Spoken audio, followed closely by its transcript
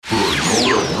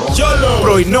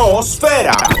Πρωινό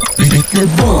σφαίρα.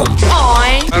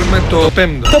 Πάρουμε το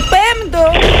πέμπτο. Το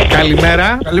πέμπτο.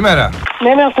 Καλημέρα. Καλημέρα. Ναι,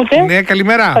 με ακούτε? Ναι,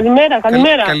 καλημέρα.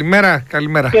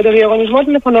 Καλημέρα. Για το διαγωνισμό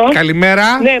τηλεφωνώ. Καλημέρα.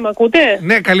 Ναι, με ακούτε?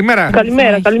 Ναι, καλημέρα.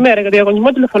 Καλημέρα. Για το διαγωνισμό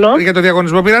τηλεφωνώ. Για το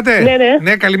διαγωνισμό πήρατε? Ναι.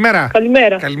 Ναι, καλημέρα.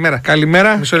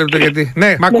 Καλημέρα. Μισό λεπτό γιατί.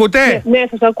 Ναι, μ' ακούτε? Ναι,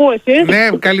 σας ακούω εσείς.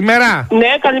 Ναι, καλημέρα. Ναι,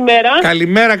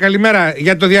 Καλημέρα.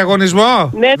 Για το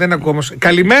διαγωνισμό. Ναι. Δεν ακούω όμως.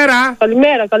 Καλημέρα.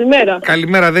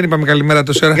 Καλημέρα. Δεν είπαμε καλημέρα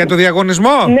τόσο ώρα. Για το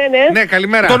διαγωνισμό. Ναι.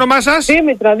 Καλημέρα. Το όνομά σας?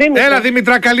 Δήμητρα. Έλα,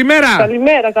 Δήμητρα, καλημέρα.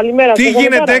 Καλημέρα. Τι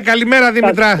γίνεται, καλημέρα,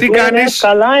 Δήμητρα. Τι κάνεις?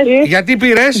 Καλά, εσύ? Γιατί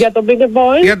πήρες? Για τον Beat the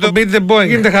Boy. Για τον Beat the Boy.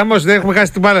 Γίνεται χαμός, δεν έχουμε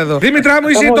χάσει την μπάλα εδώ. Δήμητρα μου,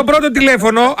 είσαι το πρώτο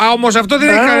τηλέφωνο. Όμως αυτό δεν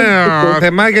έχει κανένα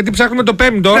θέμα γιατί ψάχνουμε το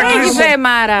πέμπτο. Δεν έχει θέμα,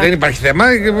 άρα. Δεν υπάρχει θέμα.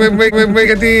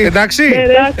 Γιατί. Εντάξει.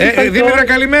 Δήμητρα,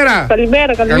 καλημέρα.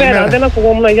 Καλημέρα. Δεν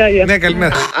ακουγόμουν, γιάγια. Ναι,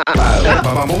 καλημέρα.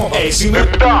 6 με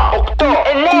 8, 8,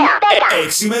 9, 10.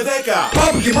 6 με 10.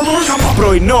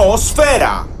 Πρωινό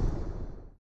σφαίρα.